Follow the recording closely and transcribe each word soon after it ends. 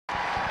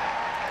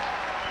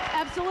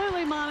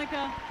Absolutely,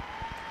 Monica.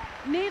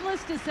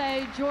 Needless to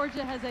say,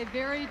 Georgia has a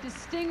very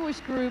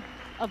distinguished group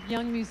of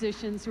young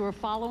musicians who are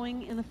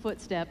following in the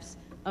footsteps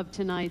of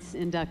tonight's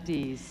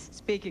inductees.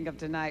 Speaking of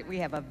tonight, we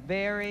have a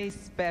very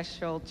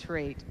special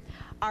treat.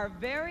 Our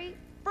very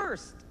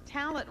first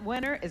talent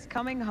winner is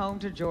coming home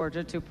to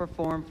Georgia to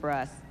perform for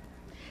us.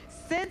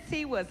 Since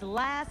he was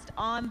last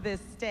on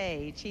this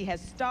stage, he has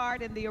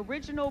starred in the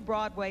original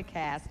Broadway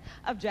cast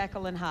of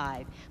Jekyll and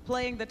Hyde,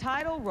 playing the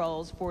title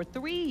roles for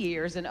 3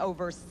 years and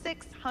over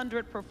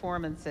 600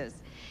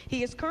 performances.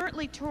 He is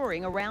currently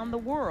touring around the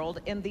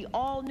world in the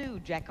all-new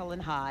Jekyll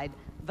and Hyde,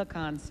 the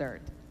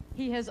concert.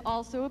 He has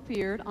also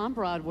appeared on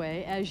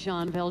Broadway as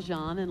Jean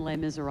Valjean in Les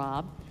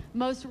Miserables,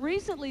 most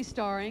recently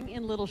starring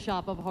in Little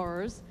Shop of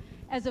Horrors.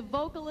 As a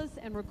vocalist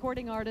and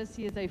recording artist,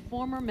 he is a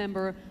former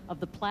member of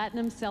the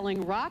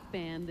platinum-selling rock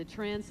band, the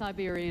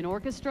Trans-Siberian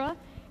Orchestra,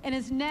 and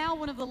is now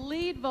one of the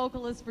lead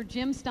vocalists for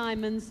Jim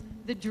Steinman's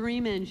The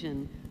Dream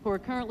Engine, who are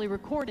currently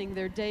recording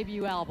their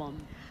debut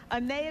album.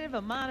 A native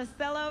of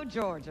Monticello,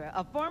 Georgia,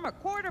 a former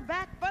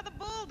quarterback for the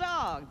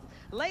Bulldogs.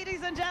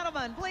 Ladies and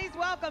gentlemen, please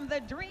welcome The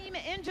Dream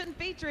Engine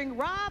featuring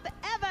Rob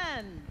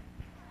Evans.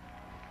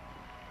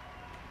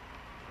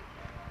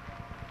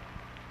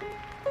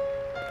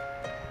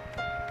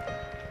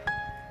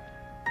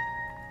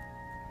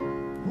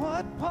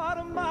 What part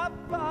of my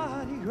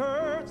body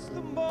hurts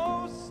the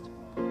most?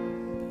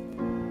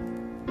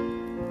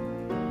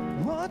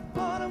 What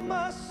part of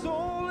my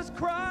soul is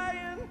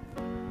crying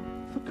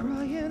for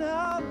crying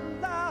out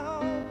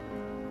loud?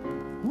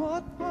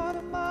 What part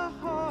of my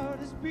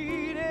heart is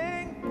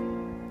beating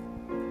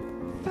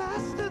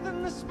faster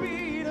than the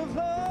speed of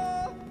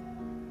love?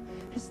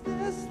 Is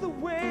this the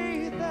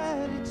way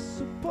that it's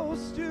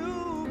supposed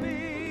to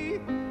be?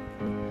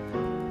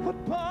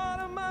 What part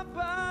of my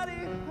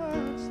body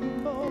hurts the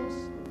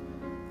most?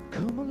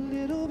 Come a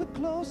little bit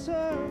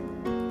closer.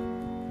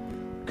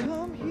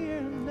 Come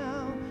here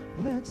now,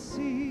 let's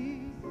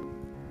see.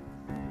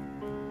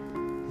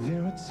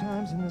 There are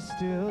times in the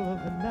still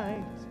of the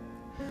night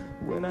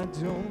when I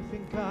don't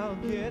think I'll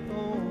get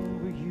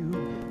over you,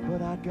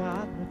 but I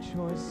got no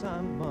choice,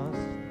 I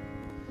must.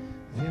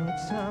 There are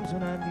times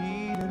when I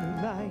need a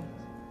new light,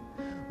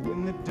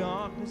 when the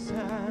darkness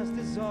has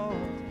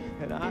dissolved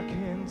and I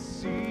can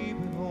see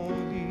but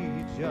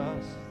only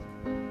just.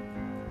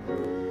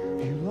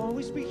 You'll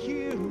always be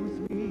here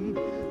with me.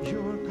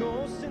 You're a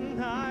ghost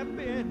and I've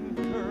been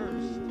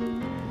cursed.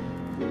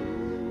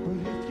 But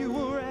if you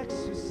were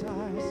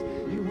exercise,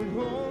 you would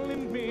only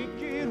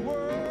make it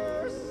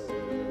worse.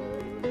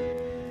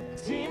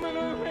 Demon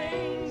or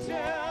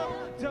angel,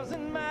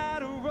 doesn't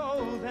matter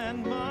all that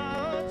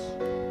much.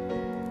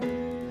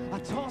 I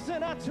toss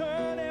and I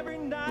turn every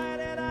night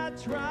and I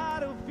try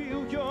to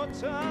feel your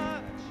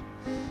touch.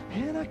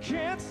 And I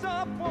can't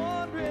stop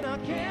wondering, I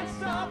can't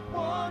stop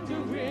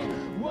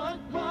wondering, what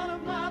part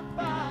of my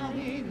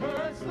body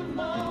hurts the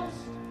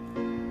most?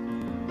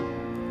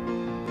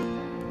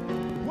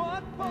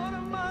 What part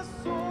of my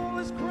soul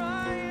is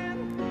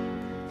crying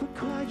for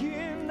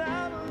crying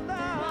out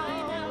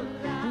loud?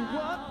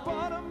 What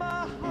part of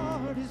my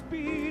heart is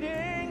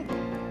beating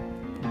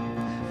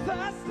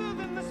faster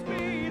than the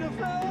speed of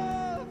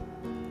love?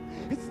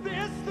 Is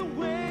this the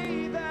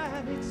way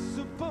that it's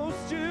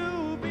supposed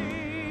to be?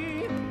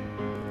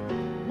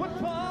 What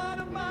part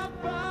of my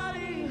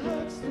body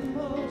hurts the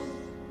most?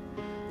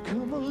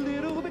 Come a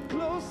little bit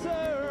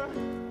closer.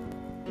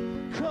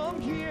 Come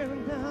here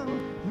now,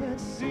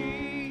 let's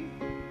see.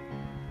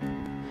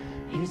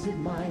 Is it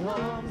my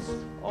arms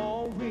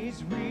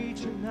always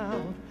reaching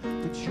out,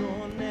 but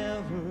you're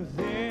never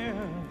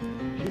there?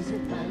 Is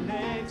it my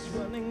legs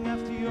running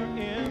after your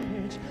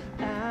image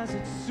as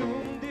it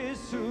soon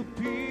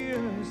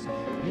disappears?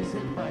 Is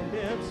it my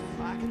lips?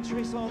 I can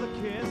trace all the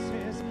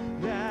kisses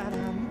that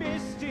I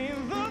missed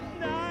in the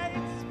night.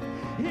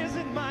 Is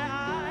it my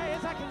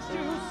eyes? I can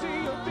still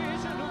see a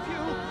vision of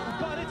you,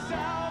 but it's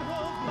out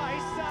of my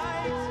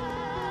sight.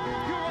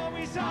 You're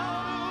always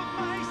out of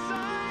my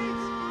sight,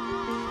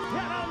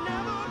 and I'll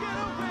never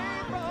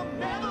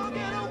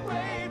get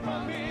away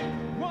from it.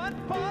 What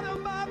part of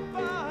my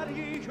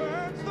body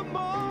hurts the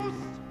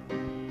most?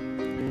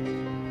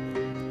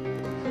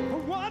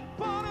 What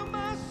part of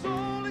my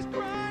soul is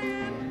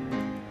crying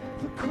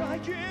for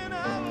crying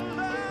out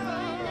loud?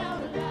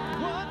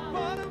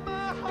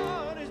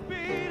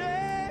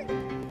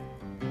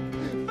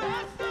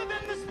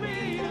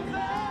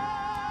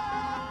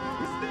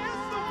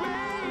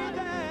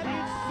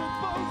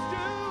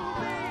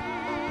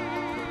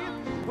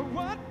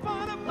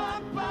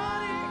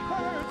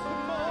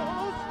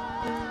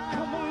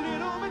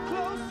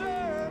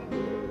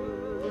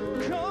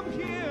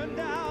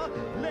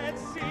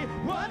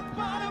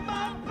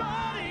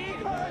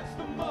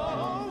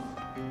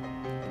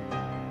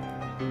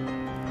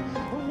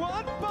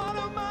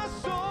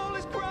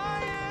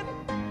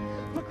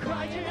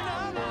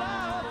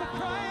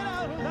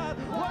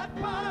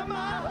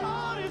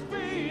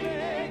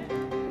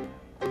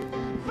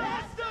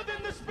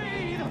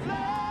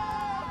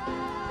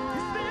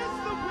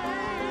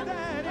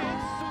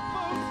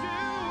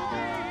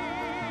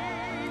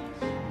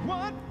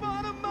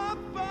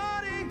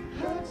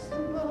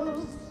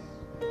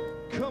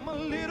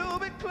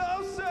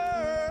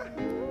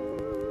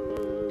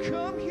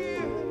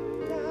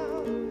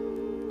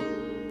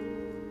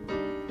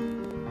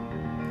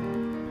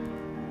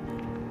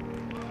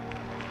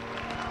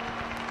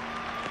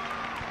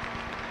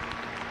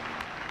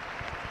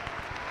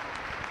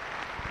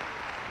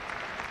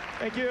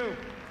 Thank you.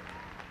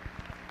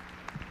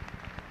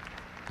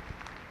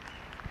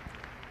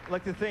 I'd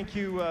like to thank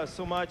you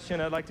so much,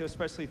 and I'd like to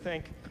especially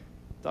thank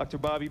Dr.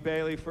 Bobby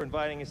Bailey for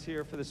inviting us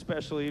here for this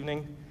special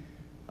evening.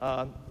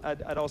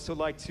 I'd also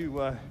like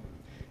to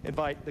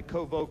invite the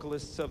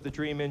co-vocalists of the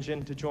Dream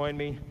Engine to join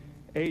me.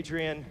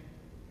 Adrienne,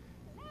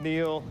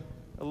 Neal,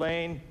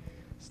 Elaine,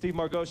 Steve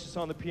Margoshes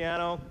on the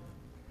piano.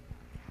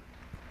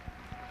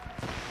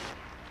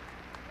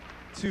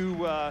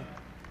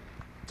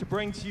 To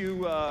bring to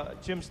you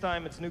Jim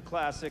Steinman's new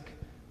classic,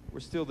 We're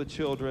Still the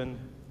Children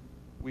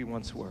We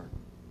Once Were.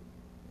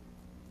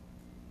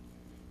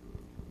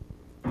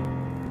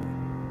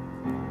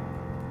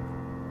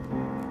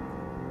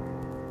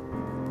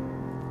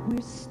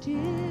 We're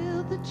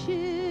still the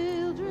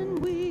children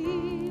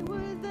we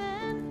were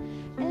then,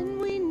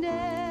 and we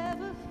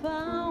never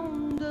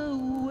found a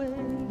way.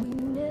 We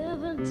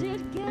never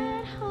did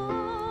get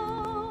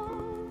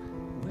home.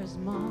 Where's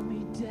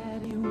mommy,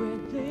 daddy,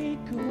 where'd they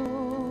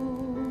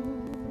go?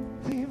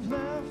 They've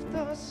left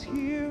us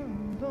here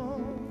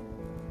alone.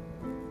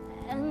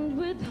 And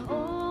with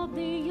all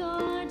the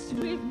arts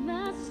we've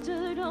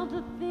mastered, all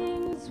the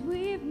things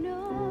we've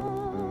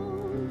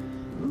known,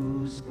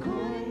 who's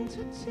going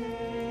to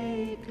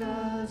take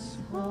us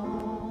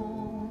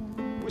home?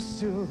 We're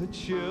still the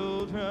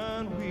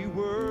children we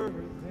were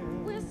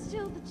then. We're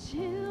still the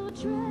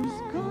children.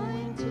 Who's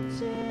going to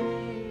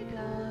take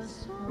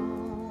us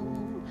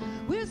home?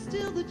 We're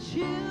still the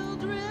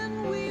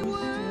children we were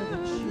then.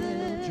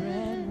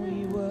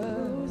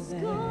 Who's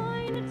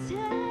going to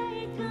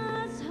take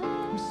us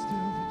home? We're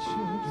still the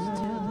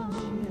children.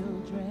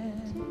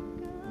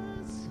 Take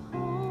us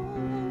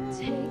home.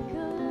 Take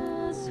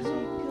us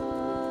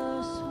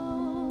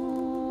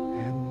home.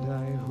 And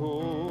I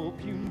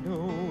hope you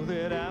know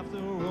that after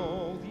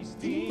all these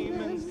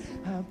demons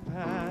have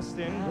passed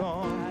and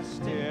gone,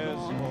 there's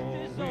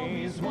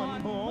always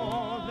one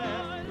more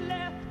left.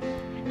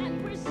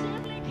 And we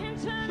simply can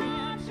turn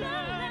off the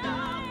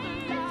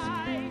lights.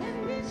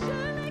 And we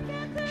surely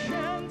can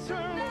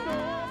Turn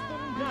off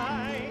the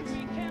night.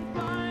 We can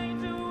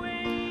find a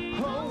way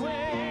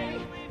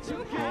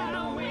to get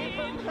away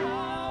from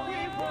how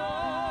we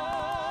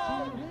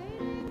roll.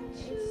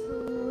 It's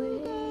the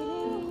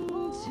waiting to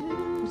go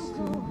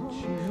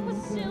home.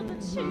 We're still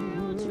the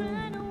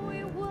children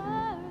we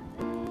were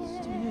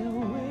then.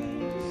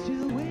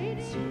 Still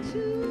waiting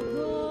to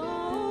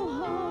go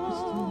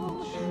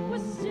home. We're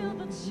still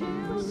the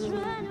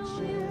children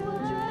we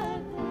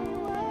were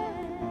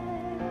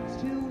then.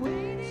 Still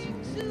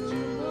waiting to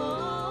go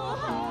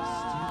home.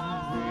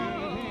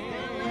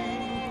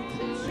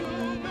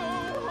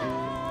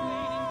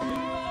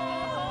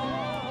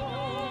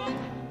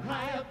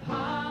 I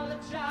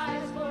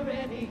apologize for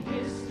any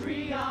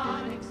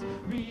histrionics.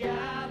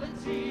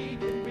 Reality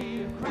can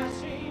be a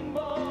crashing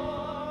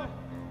bore.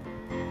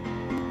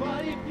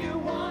 But if you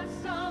want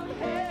some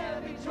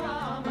heavy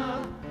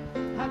drama,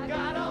 I've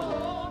got a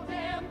whole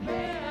damn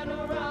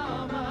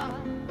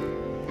panorama.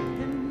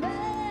 And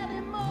let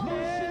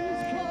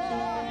emotions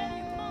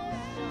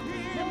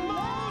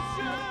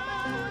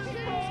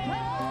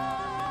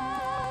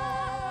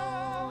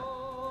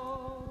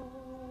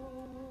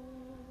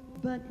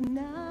But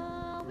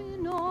now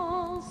in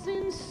all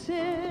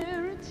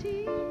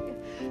sincerity,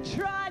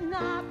 try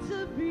not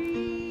to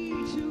be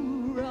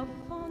too rough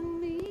on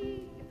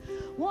me,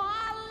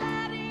 while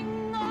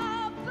letting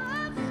off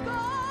the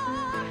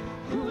score.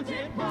 Who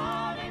did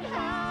what and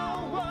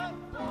how, what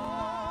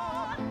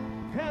for?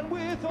 And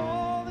with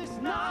all this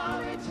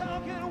knowledge, how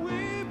can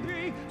we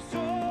be so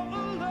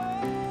alone?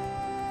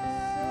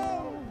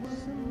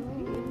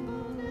 Some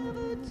people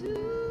never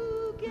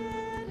do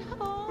get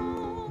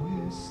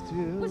home.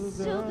 We're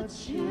still the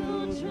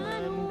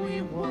children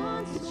we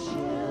once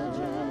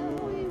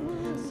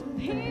were. Some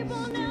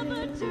people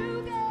never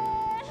do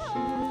get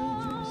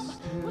home.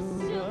 We're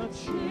still the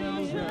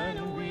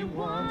children we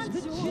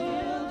once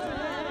were.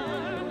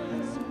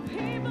 Some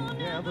people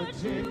never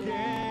do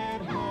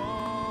get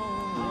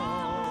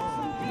home.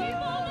 Some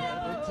people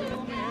never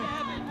do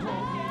get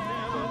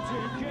home.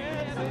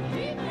 Some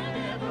people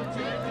never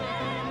do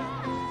get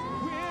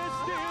home. We're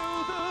still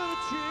the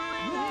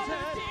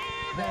children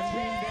that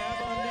we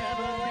never,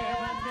 never,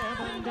 never,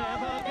 never,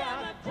 never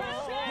got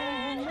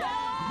home.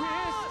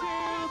 We're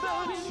still the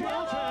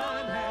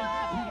children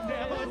and we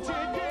never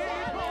did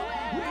get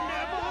home. We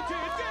never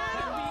did get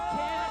home. We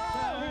can't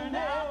turn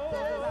out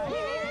the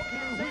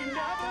light. We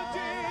never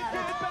did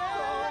get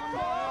back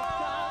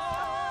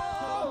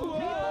home.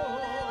 People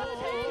never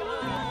take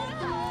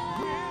us home.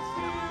 We're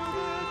still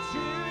the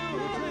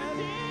children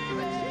that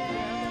we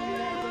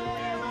never,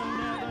 never,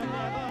 never,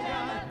 never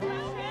got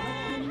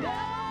home.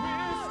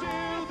 We're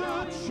still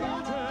the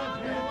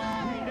children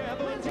and we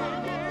never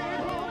did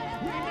get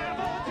home. We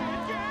never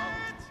did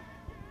get.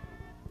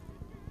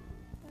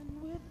 And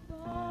with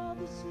all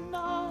this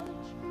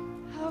knowledge,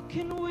 how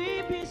can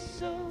we be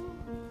so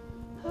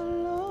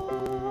alone?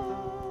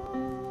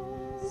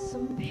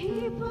 Some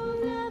people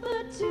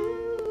never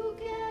do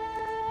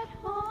get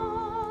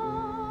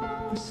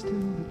home. We're still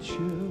the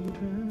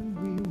children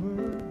we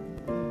were.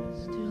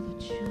 Still the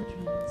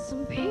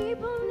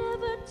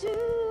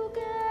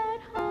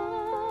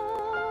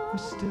We're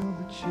still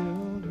the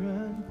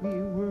children we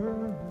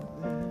were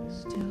then.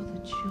 Still the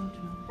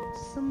children.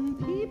 Some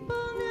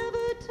people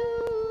never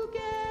do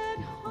get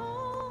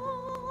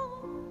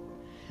home.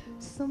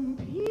 Some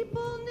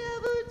people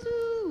never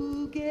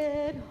do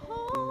get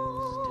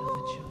home. Still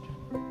the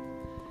children.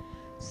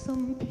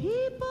 Some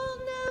people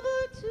never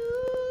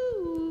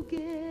do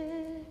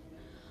get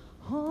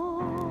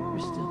home. We're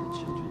still the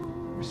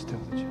children. We're still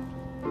the children.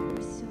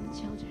 We're still the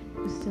children.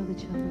 We're still the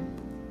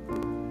children.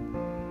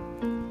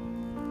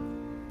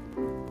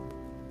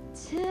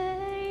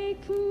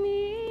 Take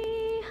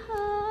me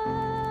home.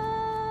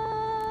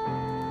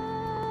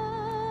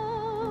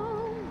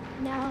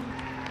 Now,